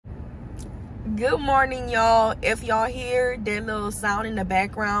Good morning, y'all. If y'all hear that little sound in the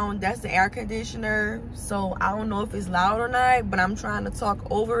background, that's the air conditioner. So I don't know if it's loud or not, but I'm trying to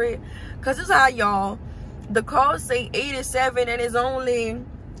talk over it because it's hot, y'all. The call say 87 and it's only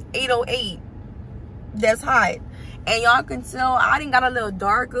 8:08. That's hot. And y'all can tell I done got a little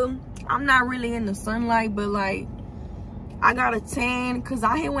darker. I'm not really in the sunlight, but like I got a tan because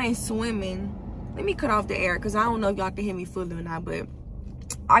I had went swimming. Let me cut off the air because I don't know if y'all can hear me fully or not, but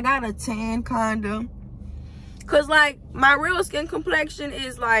I got a tan kinda. Cause like my real skin complexion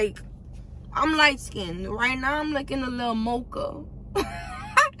is like, I'm light skinned. Right now I'm looking a little mocha.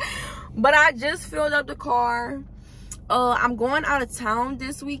 But I just filled up the car. I'm going out of town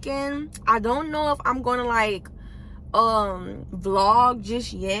this weekend. I don't know if I'm gonna like vlog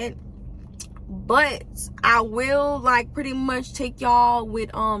just yet, but I will like pretty much take y'all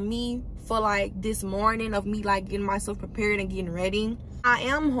with me for like this morning of me like getting myself prepared and getting ready. I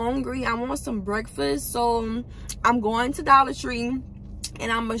am hungry. I want some breakfast, so I'm going to Dollar Tree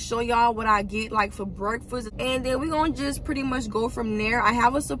and I'm gonna show y'all what I get like for breakfast, and then we're gonna just pretty much go from there. I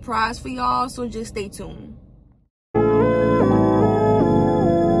have a surprise for y'all, so just stay tuned.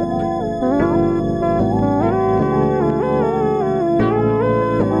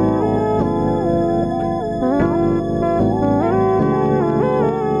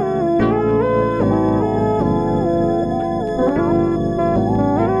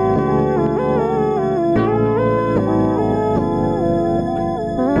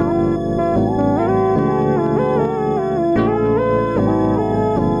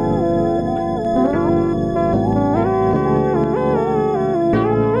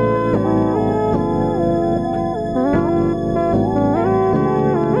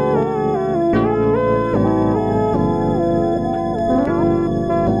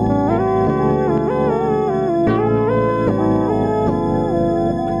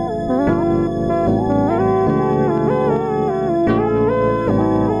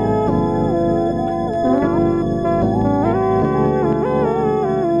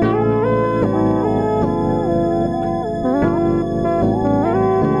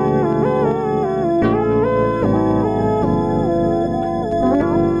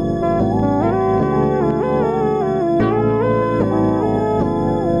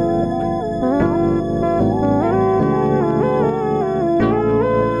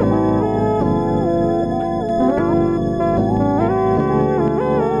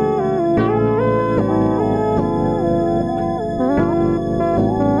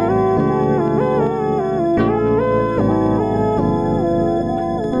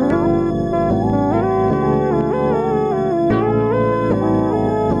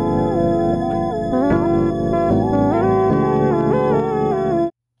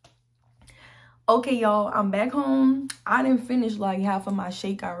 Okay, y'all, I'm back home. I didn't finish like half of my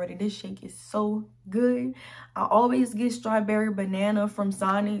shake already. This shake is so good. I always get strawberry banana from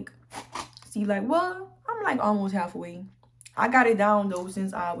Sonic. See, like, well, I'm like almost halfway. I got it down though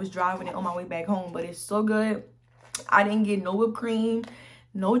since I was driving it on my way back home, but it's so good. I didn't get no whipped cream,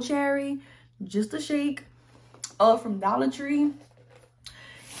 no cherry, just a shake from Dollar Tree.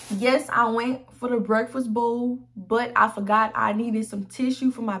 Yes, I went for the breakfast bowl, but I forgot I needed some tissue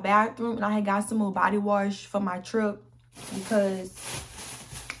for my bathroom, and I had got some more body wash for my trip because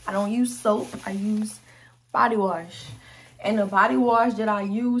I don't use soap. I use body wash. And the body wash that I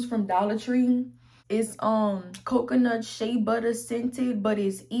use from Dollar Tree is coconut shea butter scented, but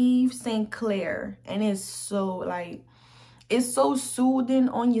it's Eve St. Clair, and it's so like, it's so soothing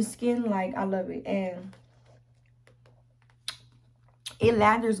on your skin. Like, I love it, and it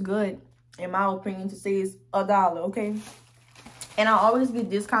lathers good, in my opinion, to say it's $1, okay? And I always get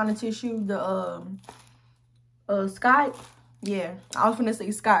discounted tissue, the Scotch. Yeah, I was gonna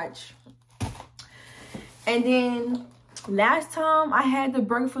say Scotch. And then last time I had the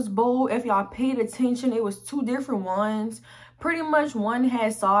breakfast bowl, if y'all paid attention, it was two different ones. Pretty much one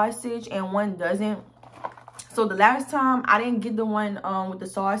had sausage and one doesn't. So the last time I didn't get the one with the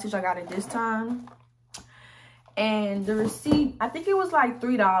sausage, I got it this time. And the receipt, I think it was like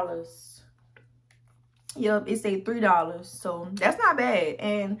 $3. Yep, it said $3. So that's not bad.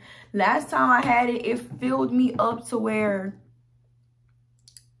 And last time I had it, it filled me up to where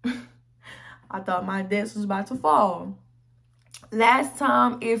I thought my desk was about to fall. Last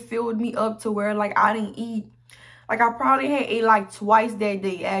time it filled me up to where like I didn't eat. Like I probably had ate like twice that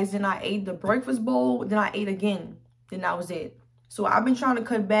day. As in I ate the breakfast bowl, then I ate again. Then that was it. So I've been trying to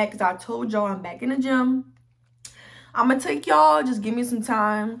cut back because I told y'all I'm back in the gym. I'm gonna take y'all, just give me some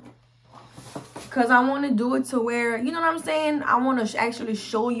time, because I want to do it to where, you know what I'm saying, I want to actually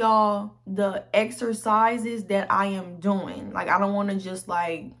show y'all the exercises that I am doing. Like, I don't want to just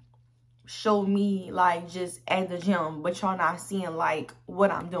like show me like just at the gym, but y'all not seeing like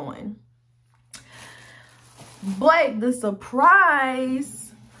what I'm doing. But the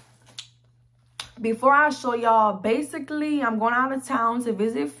surprise, before I show y'all, basically I'm going out of town to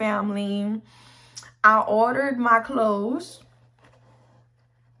visit family. I ordered my clothes,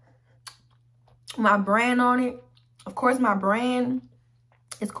 my brand on it. Of course, my brand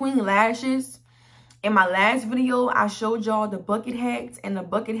is Queen Lashes. In my last video, I showed y'all the bucket hats, and the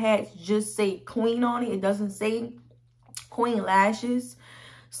bucket hats just say Queen on it. It doesn't say Queen Lashes.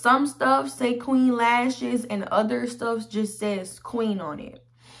 Some stuff say Queen Lashes, and other stuff just says Queen on it.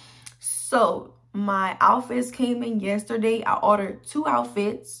 So my outfits came in yesterday. I ordered 2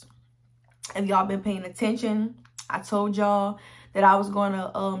 outfits. If y'all been paying attention, I told y'all that I was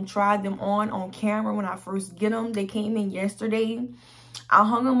gonna try them on camera when I first get them. They came in yesterday. I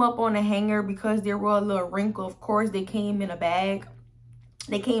hung them up on a hanger because there were a little wrinkle. Of course, they came in a bag.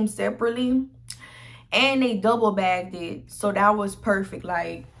 They came separately, and they double bagged it, so that was perfect.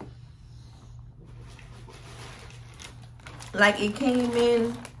 Like it came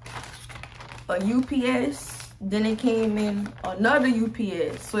in a UPS, then it came in another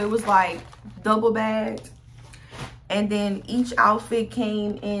UPS, so it was like double bagged, and then each outfit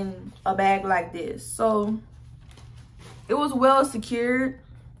came in a bag like this. So it was well secured.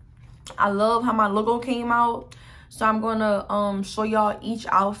 I love how my logo came out. So I'm gonna show y'all each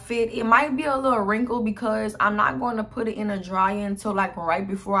outfit. It might be a little wrinkled because I'm not going to put it in a dryer until like right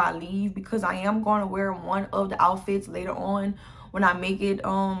before I leave, because I am going to wear one of the outfits later on when I make it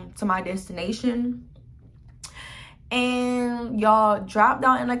to my destination. And y'all, drop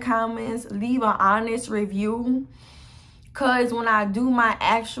down in the comments, leave an honest review, because when I do my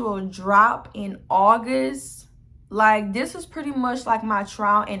actual drop in August, like this is pretty much like my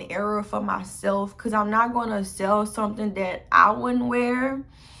trial and error for myself, because I'm not going to sell something that I wouldn't wear.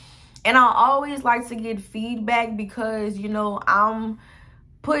 And I always like to get feedback, because you know I'm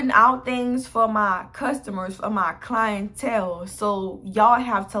putting out things for my customers, for my clientele, so y'all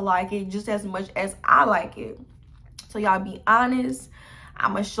have to like it just as much as I like it. So y'all be honest.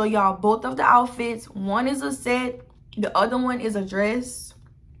 I'm gonna show y'all both of the outfits. One is a set, the other one is a dress.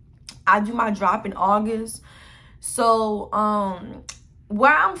 I do my drop in August. So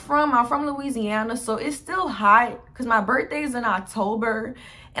where I'm from Louisiana, so it's still hot because my birthday is in October,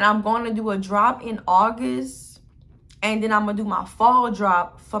 and I'm going to do a drop in August, and then I'm gonna do my fall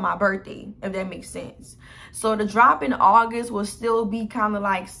drop for my birthday, if that makes sense. So the drop in August will still be kind of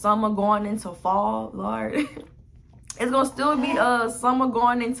like summer going into fall. Lord. It's gonna still be summer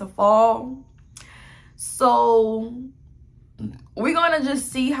going into fall. So we're gonna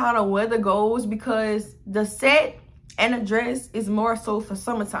just see how the weather goes, because the set and the dress is more so for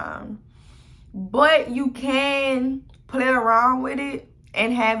summertime, but you can play around with it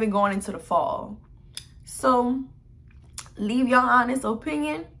and have it going into the fall. So leave your honest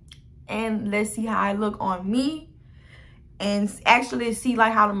opinion, and let's see how I look on me, and actually see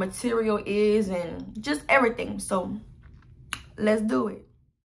like how the material is and just everything. So let's do it.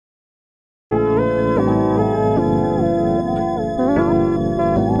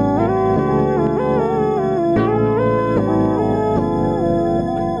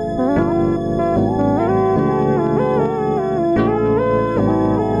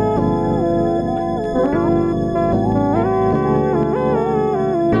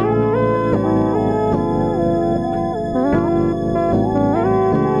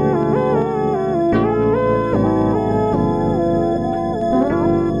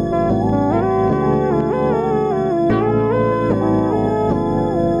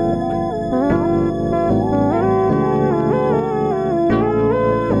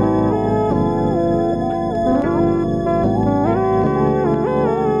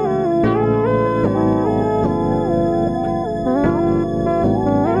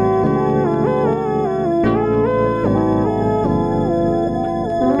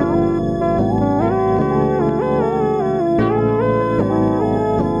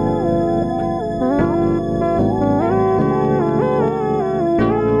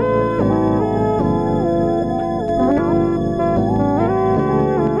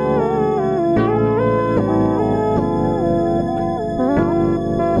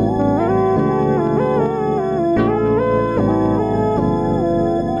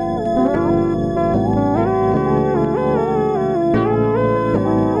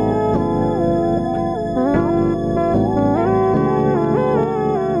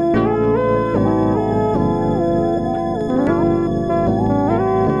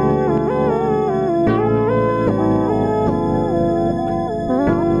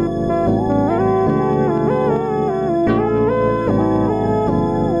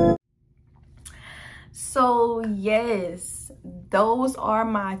 So yes, those are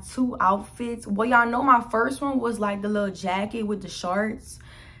my 2 outfits. Well, y'all know my first one was like the little jacket with the shorts.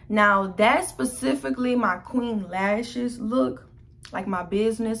 Now that's specifically my Queen Lashes look, like my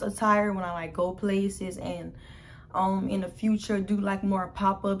business attire when I like go places and in the future do like more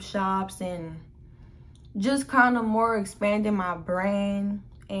pop-up shops and just kind of more expanding my brand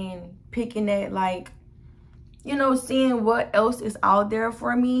and picking at, like, you know, seeing what else is out there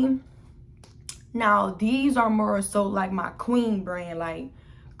for me. Now these are more so like my Queen brand, like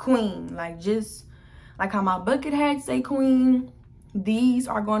Queen, like just like how my bucket hats say Queen, these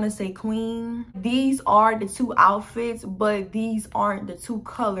are going to say Queen. These are the 2 outfits, but these aren't the 2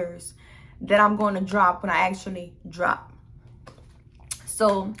 colors that I'm going to drop when I actually drop.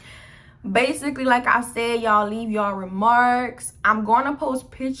 So basically, like I said, y'all leave y'all remarks. I'm going to post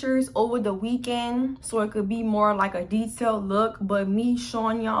pictures over the weekend so it could be more like a detailed look, but me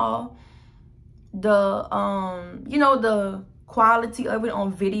showing y'all the you know, the quality of it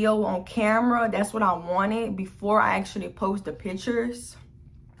on video, on camera, that's what I wanted before I actually post the pictures.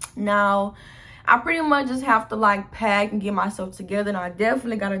 Now I pretty much just have to like pack and get myself together, and I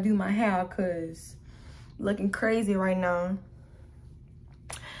definitely gotta do my hair because looking crazy right now.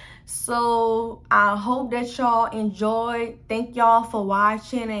 So I hope that y'all enjoyed. Thank y'all for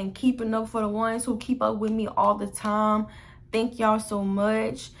watching and keeping up. For the ones who keep up with me all the time, thank y'all so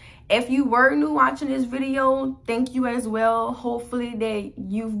much. If you were new watching this video, thank you as well. Hopefully that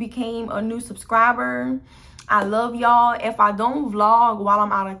you've became a new subscriber. I love y'all. If I don't vlog while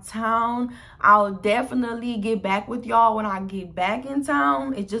I'm out of town, I'll definitely get back with y'all when I get back in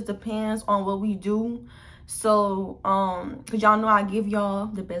town. It just depends on what we do. So because y'all know I give y'all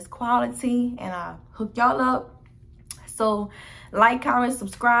the best quality and I hook y'all up. So like, comment,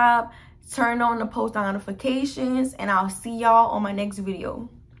 subscribe, turn on the post notifications, and I'll see y'all on my next video.